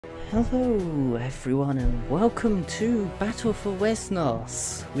Hello everyone and welcome to Battle for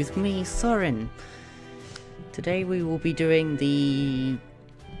Wesnoth with me, Soren. Today we will be doing the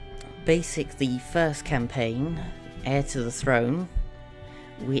first campaign, Heir to the Throne,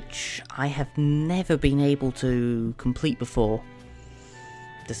 which I have never been able to complete before,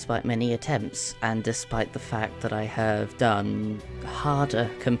 despite many attempts, and despite the fact that I have done harder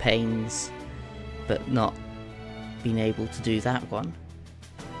campaigns, but not been able to do that one.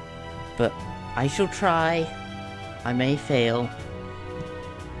 But I shall try. I may fail.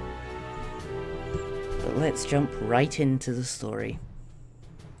 But let's jump right into the story.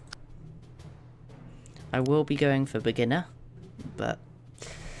 I will be going for beginner, but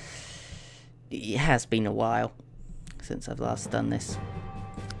it has been a while since I've last done this.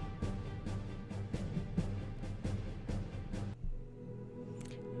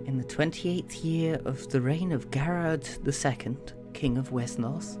 In the 28th year of the reign of Garrod II, King of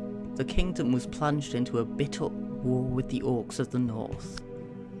Wesnoth, the kingdom was plunged into a bitter war with the Orcs of the north.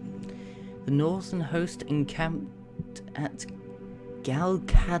 The northern host encamped at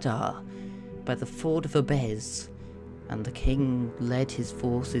Galkadar by the ford of Abez, and the king led his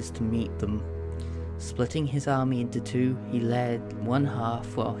forces to meet them. Splitting his army into two, he led one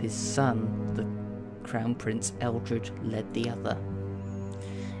half while his son, the Crown Prince Eldred, led the other.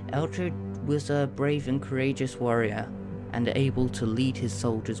 Eldred was a brave and courageous warrior, and able to lead his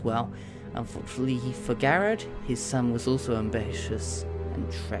soldiers well. Unfortunately for Garrod, his son was also ambitious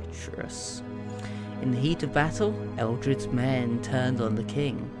and treacherous. In the heat of battle, Eldred's men turned on the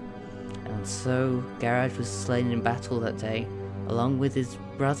king, and so Garrod was slain in battle that day, along with his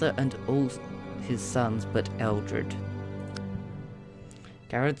brother and all his sons but Eldred.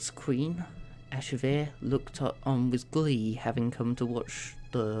 Garrod's queen, Ashevere, looked on with glee, having come to watch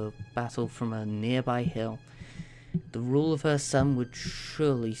the battle from a nearby hill. The rule of her son would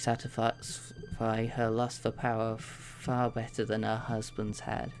surely satisfy her lust for power far better than her husband's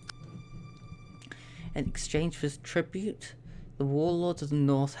had. In exchange for tribute, the warlord of the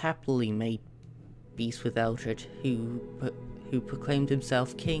north happily made peace with Eldred, who proclaimed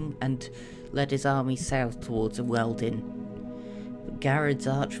himself king and led his army south towards Weldin. But Garrod's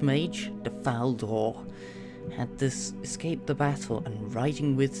archmage, the Faldor, had escaped the battle and,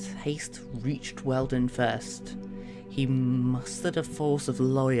 riding with haste, reached Weldin first. He mustered a force of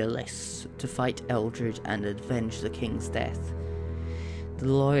loyalists to fight Eldred and avenge the king's death. The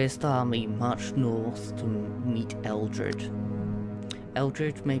loyalist army marched north to meet Eldred.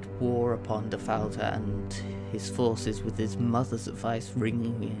 Eldred made war upon the Faldor and his forces with his mother's advice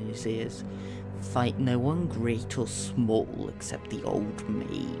ringing in his ears. Fight no one great or small except the old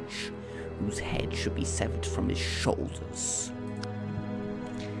mage, whose head should be severed from his shoulders.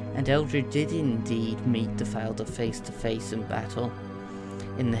 And Eldred did indeed meet the Faldor face to face in battle.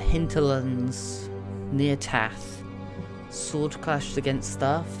 In the hinterlands near Tath, sword clashed against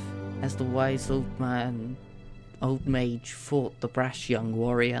staff as the wise old mage fought the brash young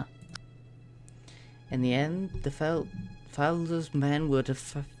warrior. In the end, the Faldor's men were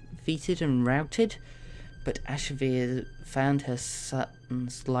defeated and routed, but Ashevere found her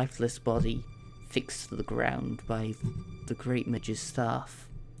son's lifeless body fixed to the ground by the great mage's staff.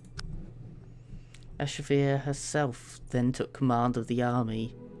 Ashevere herself then took command of the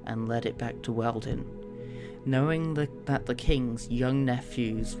army and led it back to Weldin. Knowing that the king's young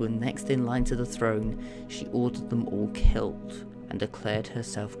nephews were next in line to the throne, she ordered them all killed and declared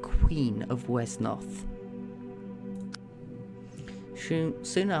herself Queen of Wesnoth.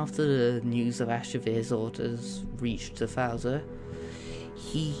 Soon after the news of Ashevere's orders reached the Faldor,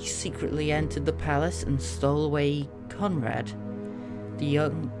 he secretly entered the palace and stole away Conrad, the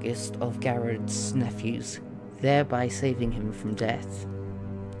youngest of Garrod's nephews, thereby saving him from death.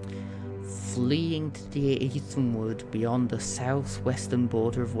 Fleeing to the Aethenwood beyond the southwestern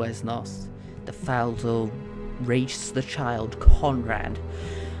border of Wesnoth, the Faldor raised the child Conrad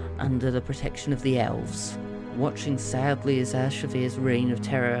under the protection of the elves, watching sadly as Ashevere's reign of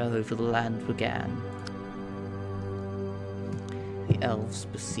terror over the land began. The elves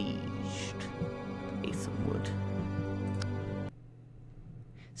besieged Aethenwood.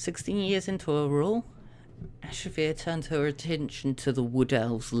 16 years into her rule, Ashevere turned her attention to the wood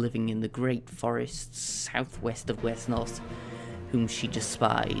elves living in the great forests southwest of Wesnoth, whom she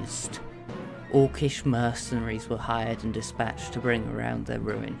despised. Orcish mercenaries were hired and dispatched to bring around their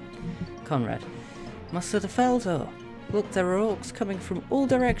ruin. Conrad, Master the Faldor, look, there are orcs coming from all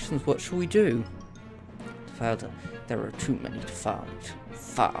directions, what shall we do? The Faldor, there are too many to fight.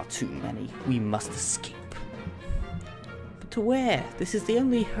 Far too many. We must escape. To where? This is the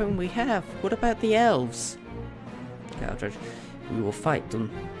only home we have. What about the elves? Eldred, We will fight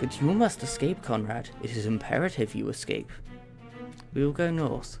them, but you must escape, Conrad. It is imperative you escape. We will go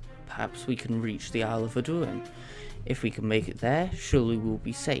north. Perhaps we can reach the Isle of Aduin. If we can make it there, surely we will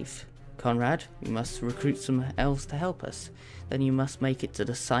be safe. Conrad, we must recruit some elves to help us. Then you must make it to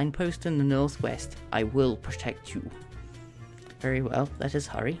the signpost in the northwest. I will protect you. Very well, let us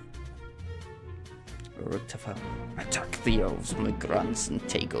hurry. Rutafel, attack the elves, my grandson, and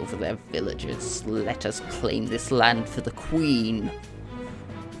take over their villages. Let us claim this land for the Queen.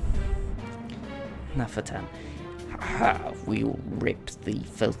 Nafatan, we will rip the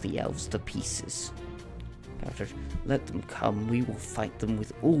filthy elves to pieces. Let them come, we will fight them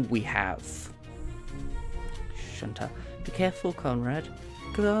with all we have. Shanta, be careful, Conrad.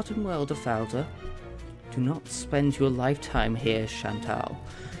 Guard well, Defalder. Do not spend your lifetime here, Chantal.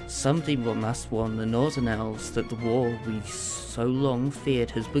 Somebody must warn the Northern Elves that the war we so long feared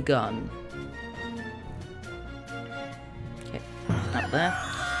has begun. Okay, up there.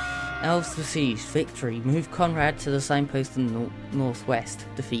 Elves besieged. Victory. Move Conrad to the signpost in the northwest.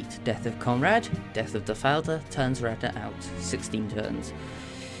 Defeat. Death of Conrad. Death of Defalder. Turns Radna out. 16 turns.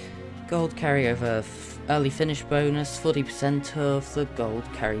 Gold carryover. Early finish bonus. 40% of the gold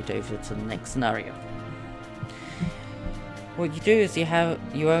carried over to the next scenario. What you do is you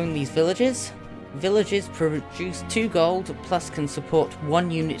own these villages. Villages produce 2 gold plus can support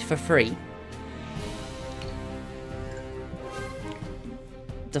 1 unit for free.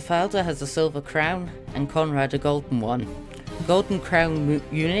 Defalder has a silver crown and Conrad a golden one. Golden crown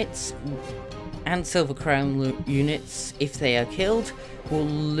units and silver crown units, if they are killed, will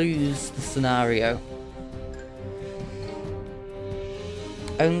lose the scenario.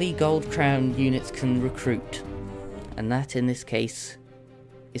 Only gold crown units can recruit, and that in this case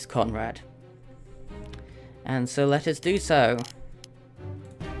is Conrad. And so let us do so.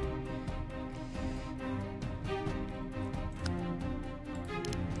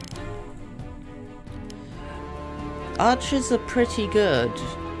 Archers are pretty good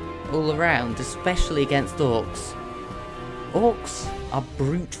all around, especially against orcs. Orcs are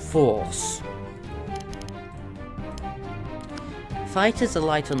brute force. Fighters are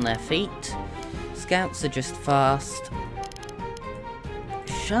light on their feet. Scouts are just fast.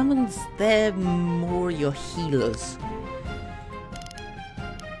 Shamans, they're more your healers.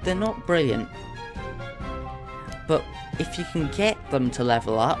 They're not brilliant, but if you can get them to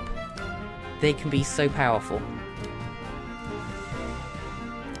level up, they can be so powerful.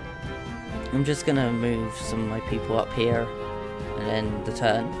 I'm just gonna move some of my people up here and end the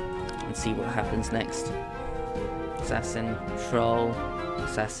turn and see what happens next. Assassin, troll,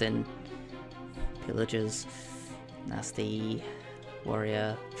 assassin, pillagers, nasty,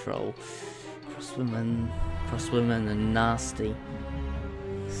 warrior, troll, crosswoman and nasty,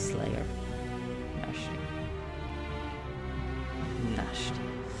 slayer, nashed.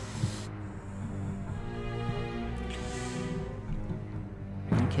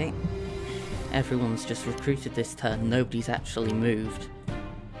 Okay. Everyone's just recruited this turn, nobody's actually moved.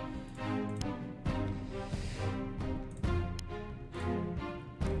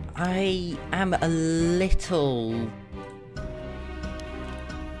 I am a little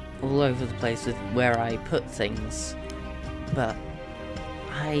all over the place with where I put things, but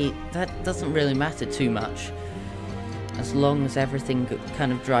that doesn't really matter too much, as long as everything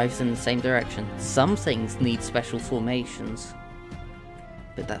kind of drives in the same direction. Some things need special formations,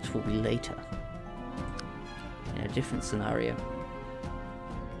 but that will be later. In a different scenario.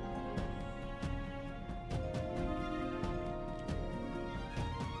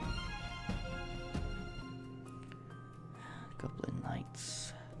 Goblin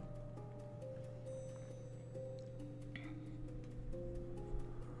Knights.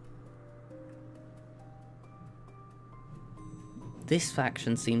 This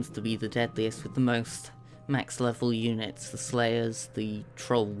faction seems to be the deadliest with the most max level units. The Slayers, the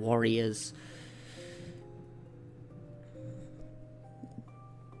Troll Warriors.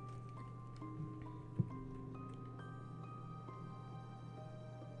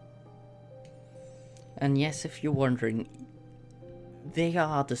 And yes, if you're wondering, they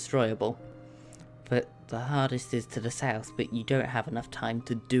are destroyable, but the hardest is to the south, but you don't have enough time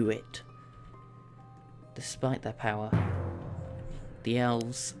to do it. Despite their power, the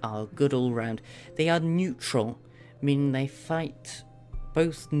elves are good all round. They are neutral, meaning they fight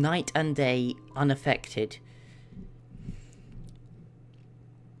both night and day unaffected.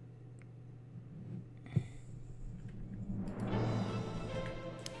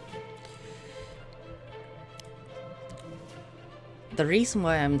 The reason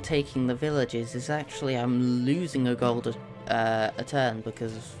why I'm taking the villages is actually I'm losing a gold a turn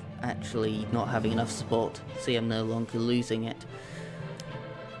because actually not having enough support. See, I'm no longer losing it.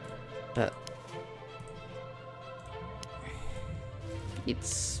 But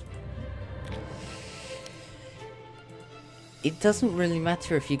it doesn't really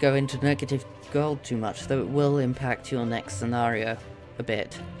matter if you go into negative gold too much, though it will impact your next scenario a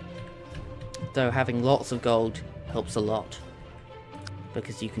bit. Though having lots of gold helps a lot,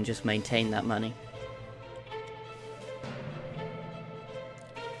 because you can just maintain that money.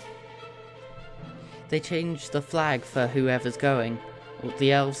 They changed the flag for whoever's going.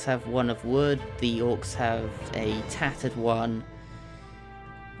 The elves have one of wood, the orcs have a tattered one,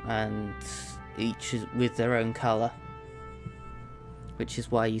 and each is with their own colour. Which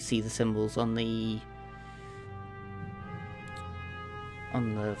is why you see the symbols on the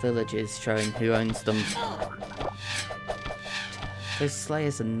villages showing who owns them. Those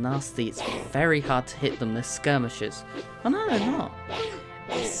slayers are nasty. It's very hard to hit them. They're skirmishers. Oh no, they're not.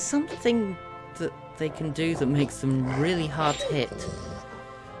 There's something that they can do that makes them really hard to hit.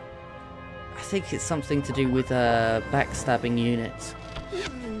 I think it's something to do with backstabbing units.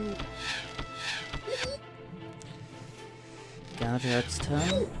 Gouger's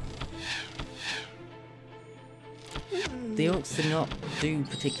turn. The orcs do not do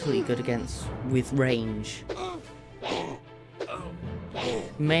particularly good with range.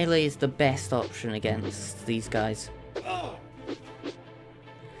 Melee is the best option against these guys.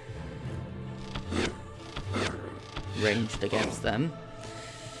 Ranged against them.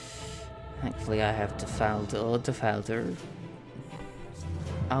 Thankfully I have Defalder.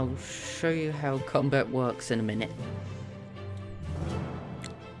 I'll show you how combat works in a minute.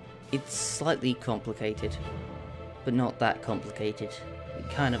 It's slightly complicated, but not that complicated. It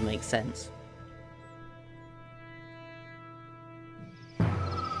kind of makes sense.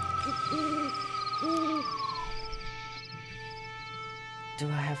 Do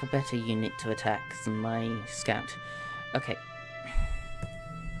I have a better unit to attack than my scout? Okay.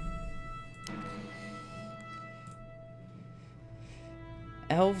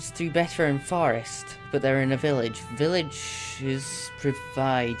 Elves do better in forest, but they're in a village. Villages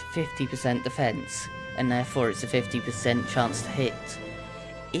provide 50% defense, and therefore it's a 50% chance to hit.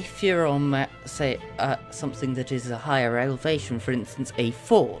 If you're on, say, something that is a higher elevation, for instance a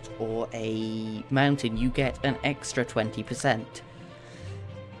fort or a mountain, you get an extra 20%.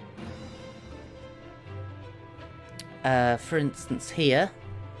 For instance here,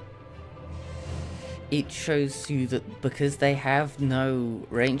 it shows you that because they have no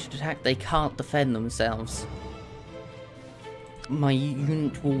ranged attack, they can't defend themselves. My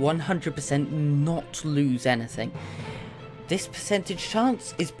unit will 100% not lose anything. This percentage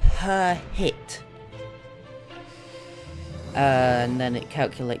chance is per hit. And then it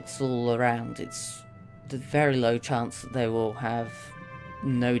calculates all around. It's the very low chance that they will have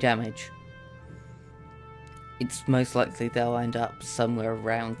no damage. It's most likely they'll end up somewhere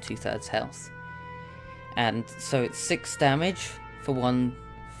around 2/3 health. And so it's 6 damage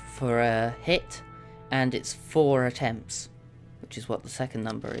for a hit, and it's 4 attempts, which is what the second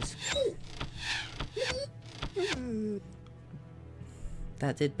number is.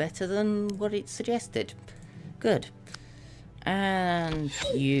 That did better than what it suggested. Good. And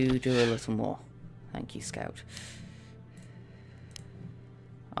you do a little more. Thank you, Scout.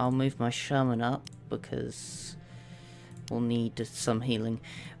 I'll move my shaman up because we'll need some healing.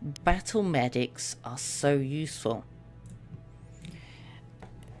 Battle medics are so useful,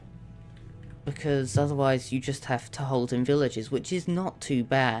 because otherwise you just have to hold in villages, which is not too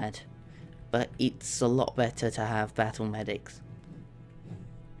bad, but it's a lot better to have battle medics.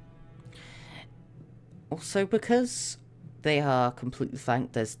 Also, because they are completely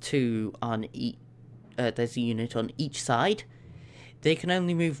flanked, there's there's a unit on each side. They can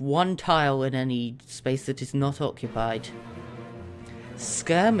only move 1 tile in any space that is not occupied.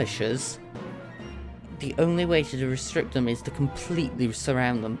 Skirmishers, the only way to restrict them is to completely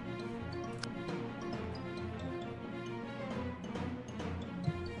surround them.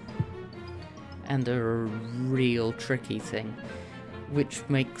 And a real tricky thing, which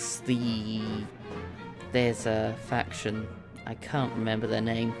makes there's a faction, I can't remember their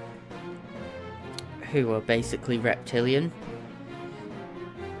name, who are basically reptilian.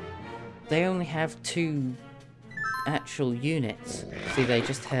 They only have 2 actual units. See, they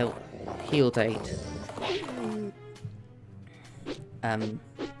just healed 8.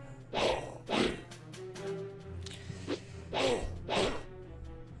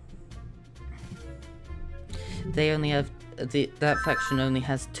 They only have that faction only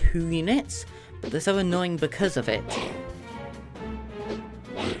has 2 units, but they're so annoying because of it.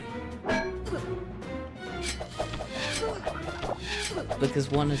 because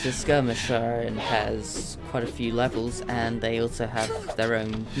one is a skirmisher and has quite a few levels, and they also have their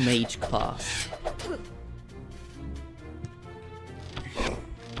own mage class.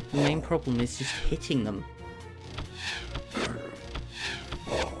 The main problem is just hitting them.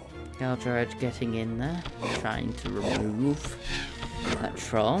 Galdred getting in there, trying to remove that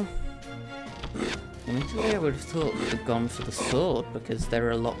troll. Initially I would have thought they'd have gone for the sword, because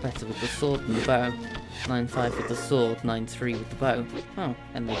they're a lot better with the sword than the bow. 9-5 with the sword, 9-3 with the bow. Oh,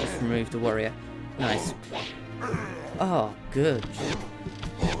 and they just removed the warrior. Nice. Oh, good.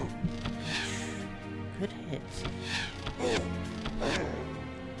 Good hit.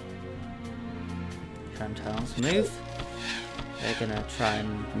 Chantal's move. They're gonna try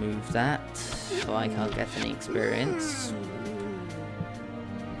and move that, so I can't get any experience.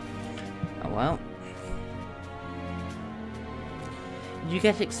 Oh well. You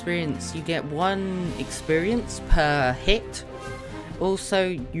get experience, you get 1 experience per hit.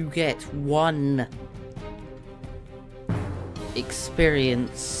 Also, you get 1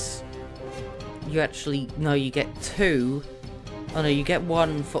 experience. You actually, no, you get 2. Oh no, you get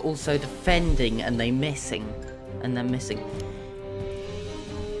 1 for also defending and they're missing.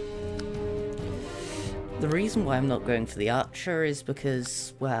 The reason why I'm not going for the archer is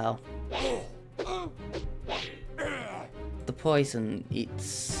because, well, the poison,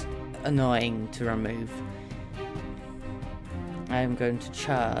 it's annoying to remove. I am going to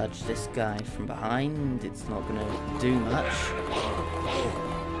charge this guy from behind. It's not going to do much.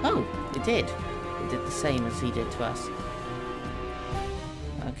 Oh, it did. It did the same as he did to us.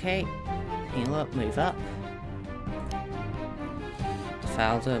 Okay, heal up, move up.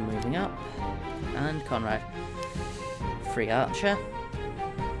 Falder moving up. And Conrad. Free archer.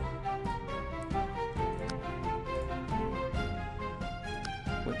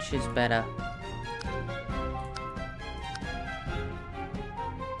 Which is better?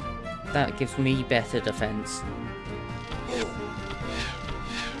 That gives me better defense.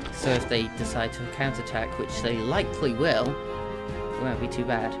 So if they decide to counterattack, which they likely will, it won't be too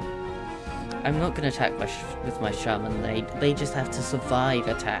bad. I'm not going to attack with my shaman. They just have to survive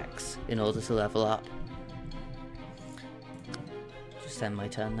attacks in order to level up. Just end my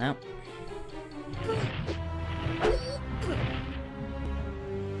turn now.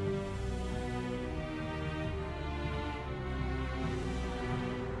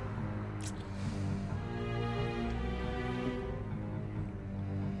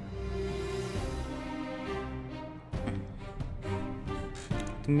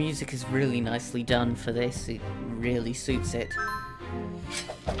 The music is really nicely done for this, it really suits it.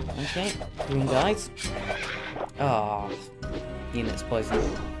 Okay, green guys. Ah, unit's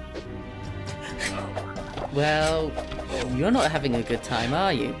poisoned. Well, you're not having a good time,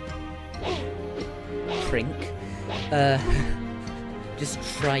 are you? Prink. Just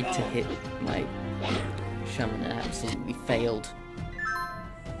tried to hit my shaman and absolutely failed.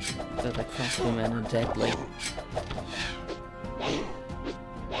 So the crossbowmen are deadly.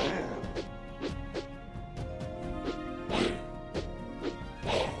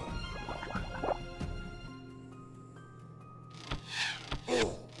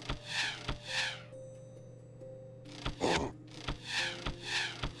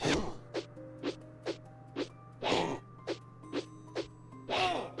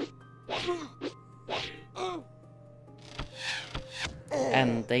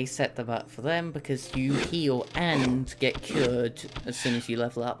 And they set them up for them because you heal and get cured as soon as you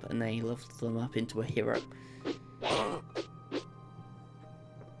level up, and they level them up into a hero.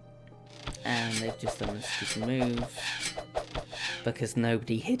 And they've just done a stupid move because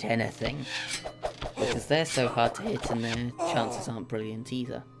nobody hit anything. Because they're so hard to hit and their chances aren't brilliant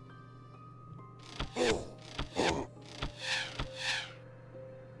either.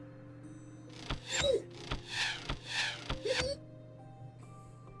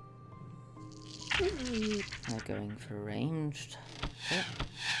 They're going for ranged.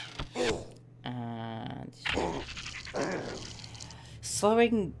 And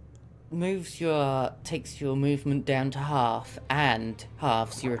slowing takes your movement down to half and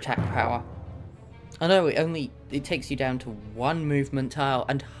halves your attack power. Oh no, it takes you down to 1 movement tile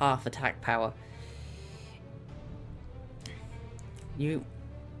and half attack power. You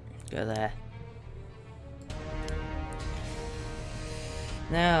go there.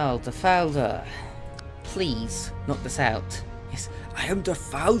 Now, Defalder. Please, knock this out. Yes, I am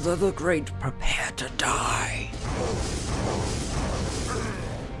Defalder the Great, prepare to die.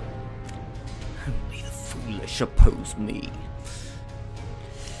 Only the foolish oppose me.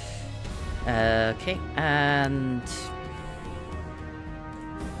 Okay, and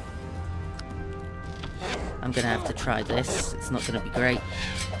I'm I'm gonna have to try this. It's not gonna be great.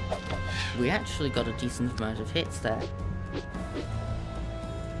 We actually got a decent amount of hits there.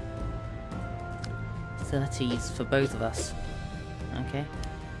 30s for both of us. Okay.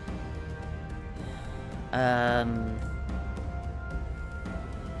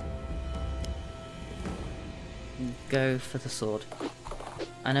 Go for the sword.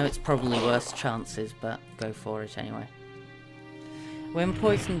 I know it's probably worse chances, but go for it anyway. When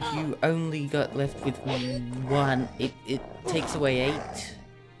poisoned, you only got left with 1. It takes away 8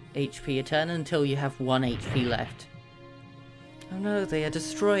 HP a turn until you have 1 HP left. Oh no, they are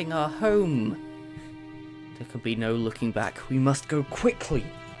destroying our home! There could be no looking back. We must go quickly!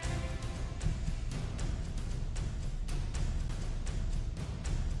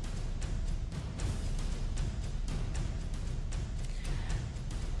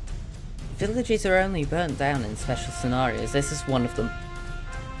 Villages are only burnt down in special scenarios. This is one of them.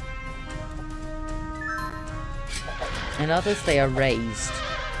 In others, they are razed.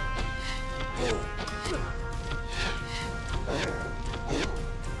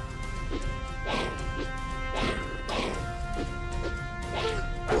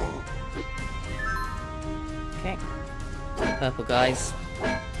 Okay. Purple guys.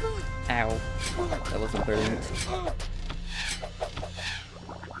 Ow. That wasn't brilliant.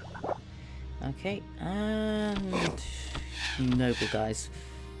 Okay, and noble guys.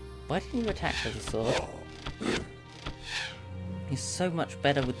 Why didn't you attack with the sword? He's so much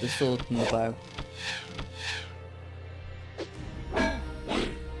better with the sword than the bow.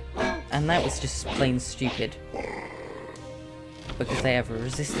 And that was just plain stupid. Because they have a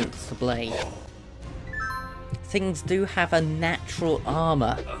resistance to blade. Things do have a natural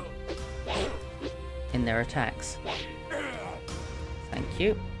armor in their attacks. Thank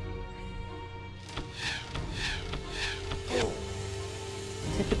you.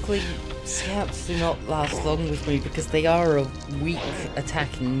 Typically, scouts do not last long with me because they are a weak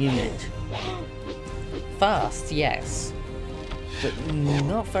attacking unit. Fast, yes, but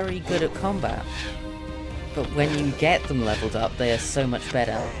not very good at combat. But when you get them leveled up, they are so much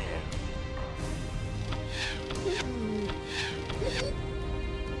better.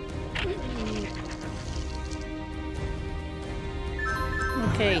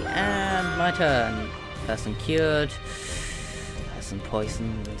 Okay, and my turn. Person cured.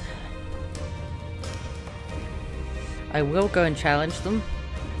 Poisoned. I will go and challenge them,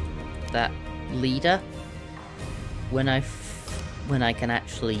 that leader, when I can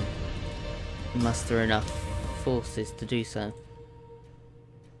actually muster enough forces to do so.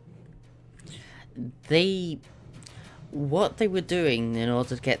 What they were doing in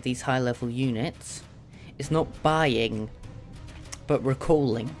order to get these high level units is not buying, but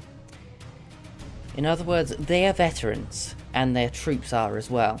recalling. In other words, they are veterans. And their troops are as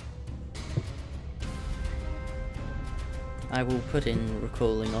well. I will put in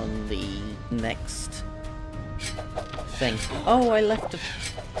recalling on the next thing. Oh, I left an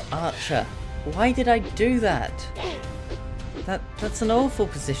archer. Why did I do that? That's an awful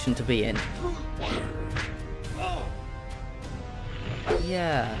position to be in.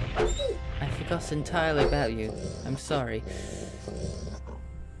 Yeah, I forgot entirely about you. I'm sorry.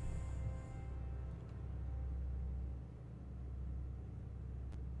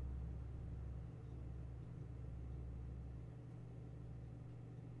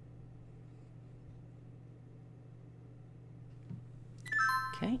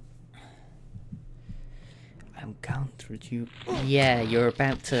 Okay. I'm Galdred, you... Yeah, you're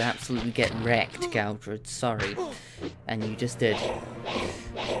about to absolutely get wrecked, Galdred, sorry. And you just did.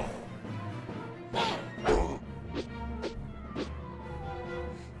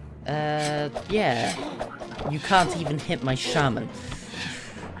 Yeah. You can't even hit my shaman.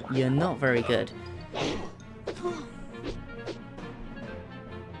 You're not very good.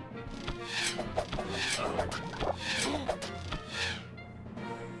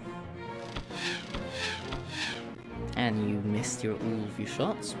 And you missed all of your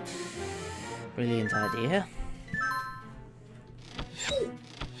shots. Brilliant idea.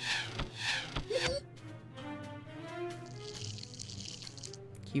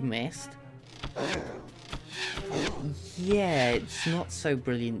 You missed. Yeah, it's not so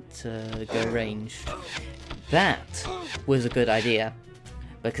brilliant to go ranged. That was a good idea,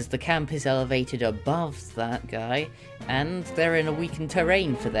 because the camp is elevated above that guy, and they're in a weakened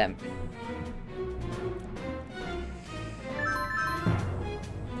terrain for them.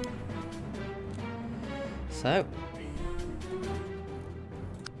 So,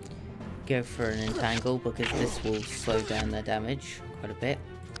 go for an entangle, because this will slow down their damage quite a bit.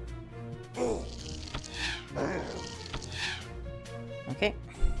 Okay.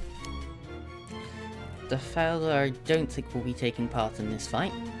 The Fowler, I don't think will be taking part in this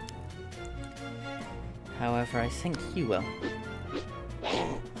fight. However, I think you will.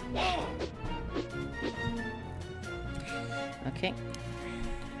 Okay.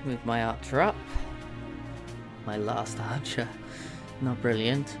 Move my archer up. My last archer. Not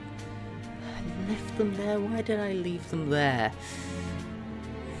brilliant. I left them there. Why did I leave them there?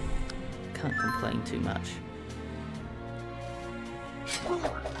 Can't complain too much.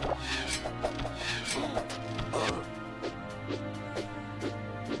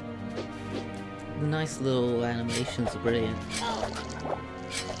 The nice little animations are brilliant.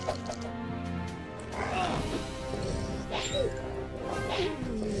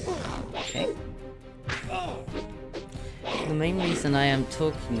 Okay. The main reason I am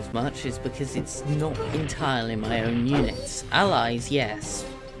talking as much is because it's not entirely my own units. Allies, yes.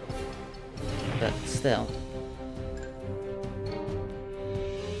 But still.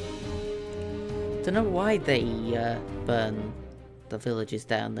 Don't know why they burn the villages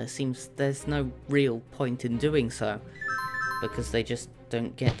down. There's no real point in doing so. Because they just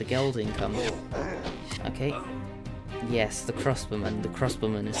don't get the gold income. Okay. Yes, the crossbowman. The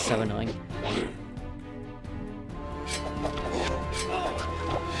crossbowman is so annoying.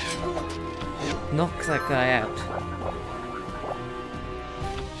 Knock that guy out.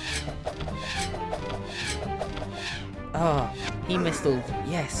 Ah, he missed all.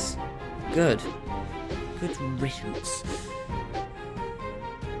 Yes. Good. Good riddance.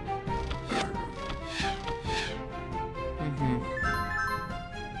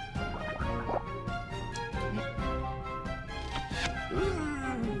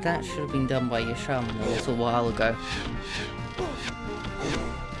 That should have been done by your shaman a little while ago.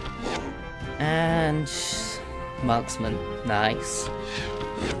 And marksman, nice.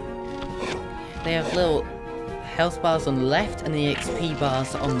 They have little health bars on the left and the XP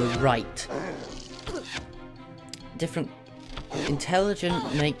bars on the right. Different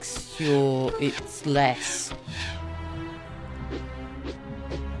intelligent makes it's less.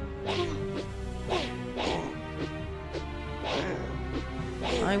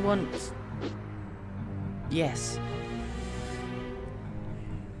 I want... Yes.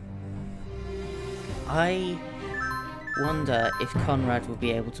 I wonder if Conrad will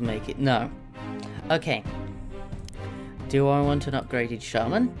be able to make it. No. Okay. Do I want an upgraded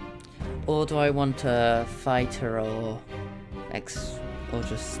shaman? Or do I want a fighter or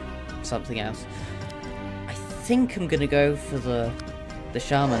just something else? I think I'm gonna go for the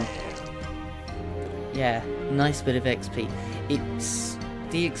shaman. Yeah, nice bit of XP.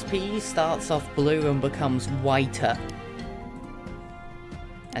 The XP starts off blue and becomes whiter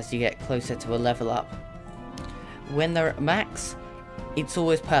as you get closer to a level up. When they're at max, it's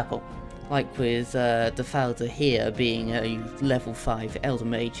always purple. Like with the Falder here being a level 5 Elder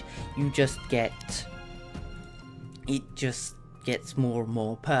Mage, it just gets more and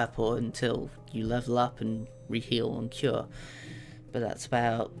more purple until you level up and re-heal and cure. But that's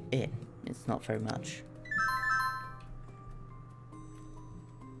about it. It's not very much.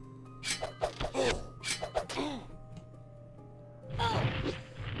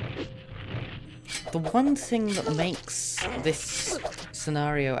 The one thing that makes this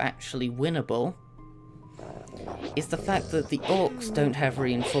scenario actually winnable is the fact that the Orcs don't have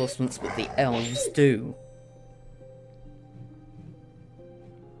reinforcements, but the Elves do.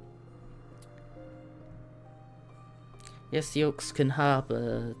 Yes, the Orcs can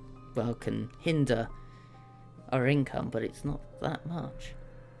can hinder our income, but it's not that much.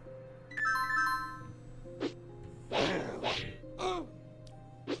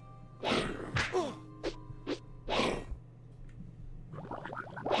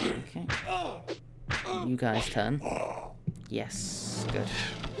 Okay. You guys turn. Yes, good.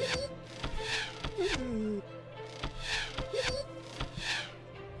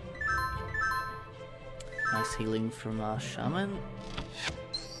 Nice healing from our shaman.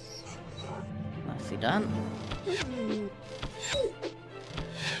 Nicely done. If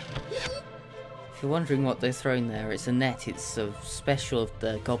you're wondering what they're throwing there, it's a net. It's a special of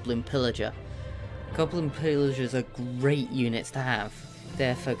the Goblin Pillager. Goblin Pillagers are great units to have.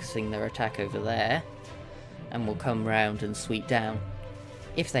 They're focusing their attack over there, and will come round and sweep down,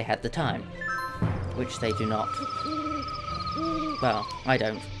 if they had the time, which they do not. Well, I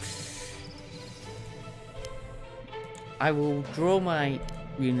don't. I will draw my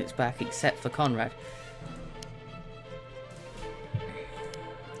units back except for Conrad.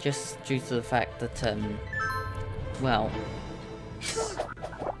 Just due to the fact that, well,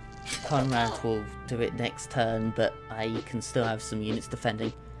 Conrad will do it next turn, but I can still have some units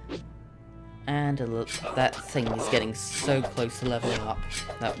defending. And look, that thing is getting so close to leveling up,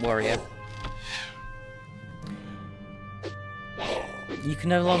 that warrior. You can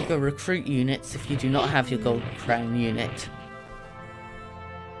no longer recruit units if you do not have your Golden Crown unit.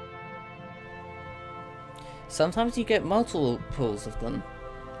 Sometimes you get multiples of them.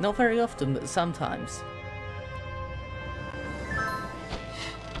 Not very often, but sometimes.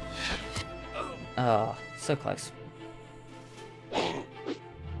 Ah, so close.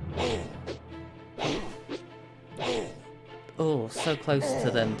 Oh, so close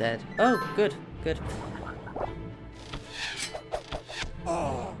to them dead. Oh, good, good.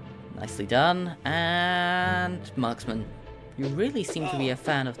 Nicely done. And marksman. You really seem to be a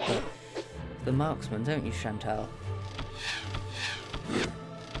fan of the marksman, don't you, Chantal?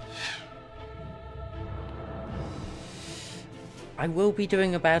 I will be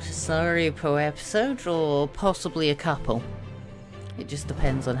doing about a scenario per episode, or possibly a couple. It just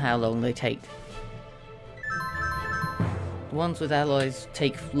depends on how long they take. The ones with alloys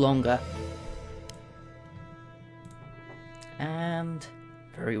take longer. And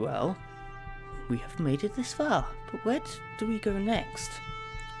very well. We have made it this far, but where do we go next?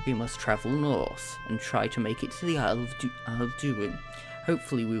 We must travel north and try to make it to the Isle of Duin.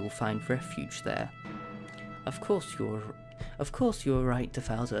 Hopefully we will find refuge there. Of course you're right,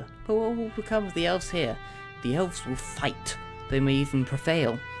 Defalder, but what will become of the elves here? The elves will fight. They may even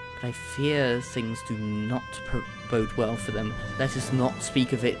prevail, but I fear things do not bode well for them. Let us not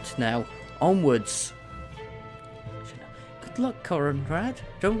speak of it now. Onwards! Good luck, Conrad.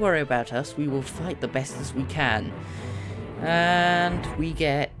 Don't worry about us. We will fight the best as we can. And we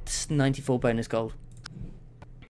get 94 bonus gold.